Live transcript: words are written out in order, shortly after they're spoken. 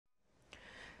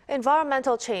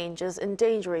Environmental change is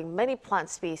endangering many plant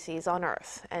species on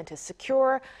Earth, and to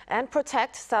secure and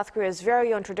protect South Korea's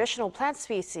very own traditional plant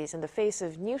species in the face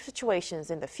of new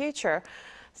situations in the future,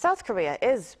 South Korea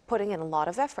is putting in a lot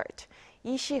of effort.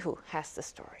 Shi-hoo has the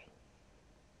story.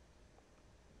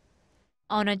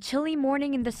 On a chilly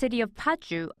morning in the city of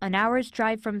Paju, an hour's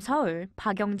drive from Seoul,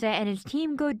 Young-jae and his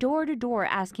team go door to door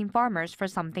asking farmers for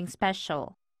something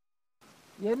special.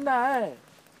 옛날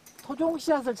토종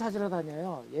씨앗을 찾으러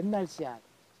다녀요. 옛날 씨앗.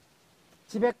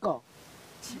 집에 거.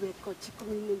 집에 거 지금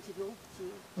있는 집에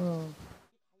없지.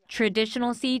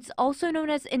 Traditional seeds, also known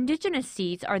as indigenous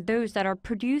seeds, are those that are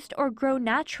produced or grow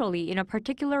naturally in a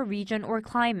particular region or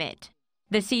climate.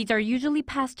 The seeds are usually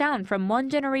passed down from one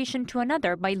generation to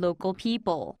another by local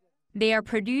people. They are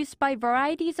produced by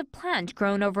varieties of plant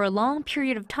grown over a long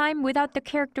period of time without the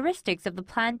characteristics of the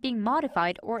plant being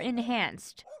modified or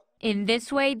enhanced. In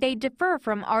this way, they differ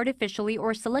from artificially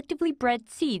or selectively bred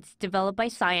seeds developed by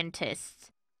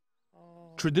scientists.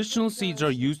 Traditional seeds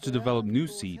are used to develop new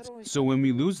seeds, so when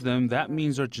we lose them, that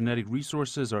means our genetic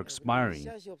resources are expiring.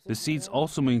 The seeds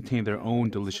also maintain their own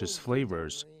delicious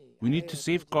flavors. We need to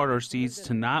safeguard our seeds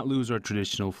to not lose our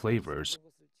traditional flavors.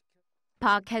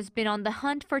 Park has been on the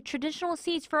hunt for traditional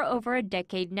seeds for over a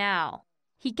decade now.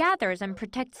 He gathers and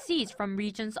protects seeds from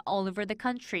regions all over the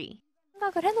country.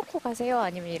 생각을 해놓고 가세요?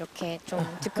 아니면 이렇게 좀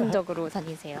즉흥적으로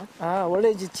다니세요? 원래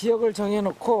이제 지역을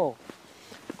정해놓고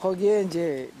거기에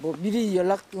이제 뭐 미리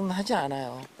연락은 하지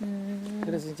않아요.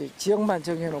 그래서 이제 지역만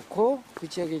정해놓고 그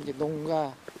지역에 이제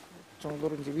농가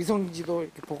정도로 이제 위성지도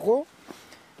이렇게 보고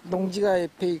농지가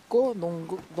옆에 있고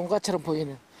농가처럼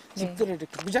보이는 집들을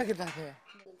이렇게 무작위 다녀요.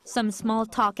 Some small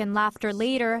talk and laughter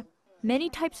later, many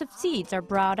types of seeds are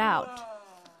brought out.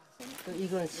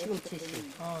 이건 시금치 씨.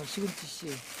 시금치 씨.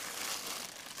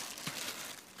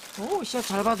 오, 씨앗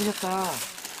잘 받으셨다.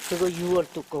 그거 6월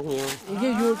뚜껑이요.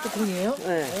 이게 6월 뚜껑이에요?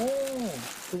 네. 오.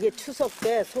 그게 추석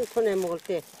때 송편에 먹을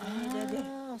때.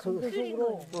 그거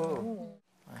속으로.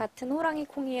 같은 호랑이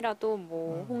콩이라도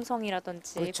뭐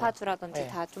홍성이라든지 그렇죠. 파주라든지 네.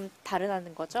 다 좀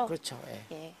다르다는 거죠? 그렇죠.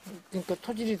 예. 예. 그러니까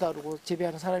토질이 다르고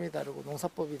재배하는 사람이 다르고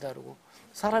농사법이 다르고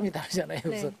사람이 다르잖아요.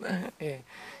 우선. 예.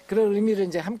 그런 의미를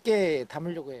이제 함께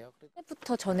담으려고 해요.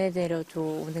 때부터 전해내려줘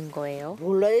오는 거예요?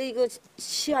 몰라요. 이거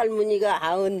시할머니가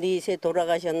 94세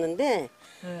돌아가셨는데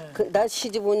나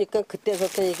시집 오니까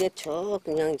그때부터 이게 쭉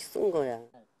그냥 쓴 거야.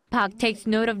 Park takes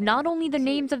note of not only the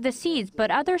names of the seeds but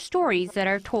other stories that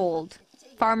are told.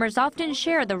 Farmers often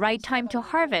share the right time to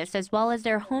harvest as well as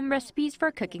their home recipes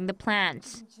for cooking the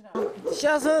plants.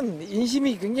 씨앗은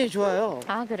인심이 굉장히 좋아요.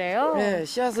 아, 그래요? 네,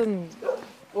 씨앗은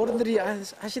어른들이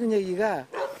하시는 얘기가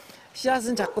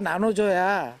씨앗은 자꾸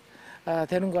나눠줘야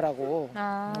되는 거라고.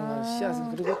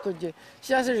 씨앗은 그리고 또 이제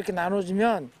씨앗을 이렇게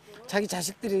나눠주면 자기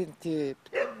자식들이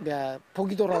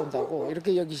복이 돌아온다고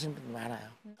이렇게 여기시는 분이 많아요.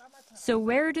 So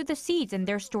where do the seeds and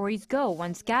their stories go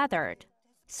once gathered?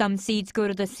 Some seeds go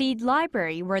to the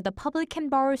SeedLibrary where the public can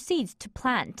borrow seeds to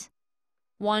plant.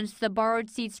 Once the borrowed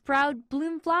seeds sprout,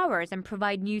 bloom flowers, and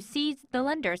provide new seeds, the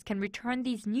lenders can return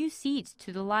these new seeds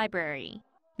to the library.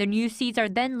 The new seeds are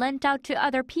then lent out to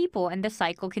other people and the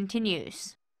cycle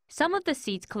continues. Some of the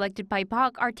seeds collected by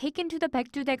Park are taken to the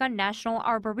백두대간 National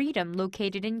Arboretum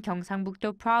located in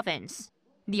Gyeongsangbuk-do Province.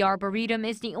 The Arboretum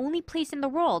is the only place in the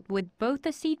world with both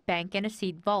a seed bank and a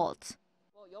seed vault.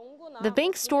 The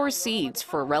bank stores seeds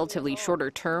for a relatively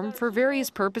shorter term for various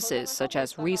purposes, such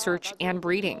as research and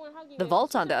breeding. The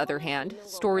vault, on the other hand,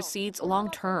 stores seeds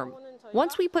long-term.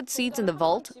 Once we put seeds in the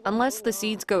vault, unless the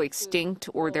seeds go extinct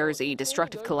or there is a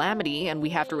destructive calamity and we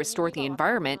have to restore the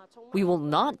environment, we will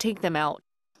not take them out.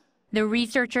 The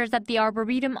researchers at the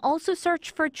Arboretum also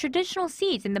search for traditional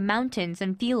seeds in the mountains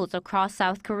and fields across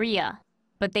South Korea.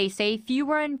 But they say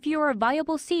fewer and fewer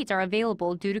viable seeds are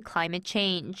available due to climate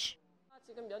change.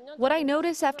 What I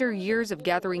notice after years of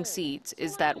gathering seeds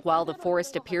is that while the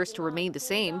forest appears to remain the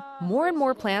same, more and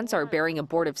more plants are bearing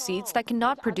abortive seeds that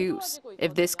cannot produce.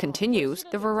 If this continues,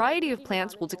 the variety of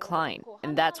plants will decline,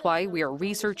 and that's why we are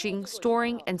researching,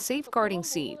 storing, and safeguarding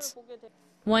seeds.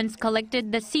 Once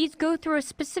collected, the seeds go through a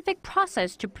specific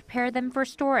process to prepare them for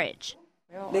storage.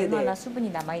 얼마나 수분이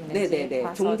남아있는지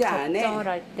봐서 종자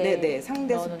적절할 때 안에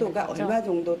상대 습도가 얼마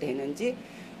정도 되는지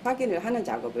확인을 하는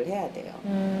작업을 해야 돼요.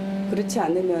 그렇지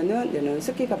않으면은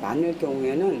습기가 많을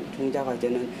경우에는 종자가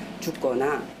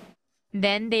죽거나.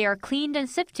 Then they are cleaned and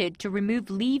sifted to remove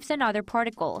leaves and other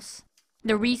particles.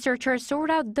 The researchers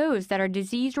sort out those that are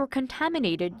diseased or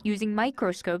contaminated using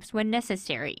microscopes when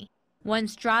necessary.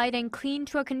 Once dried and cleaned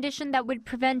to a condition that would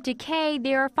prevent decay,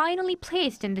 they are finally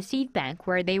placed in the seed bank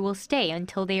where they will stay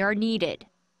until they are needed.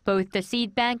 Both the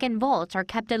seed bank and vaults are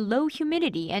kept at low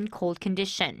humidity and cold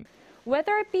condition.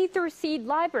 Whether it be through seed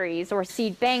libraries or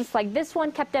seed banks like this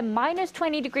one kept at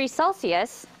 -20 degrees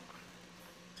Celsius,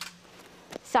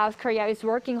 South Korea is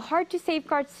working hard to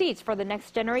safeguard seeds for the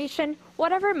next generation,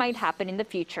 whatever might happen in the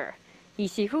future.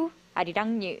 Shi-hoo,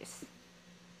 Arirang News.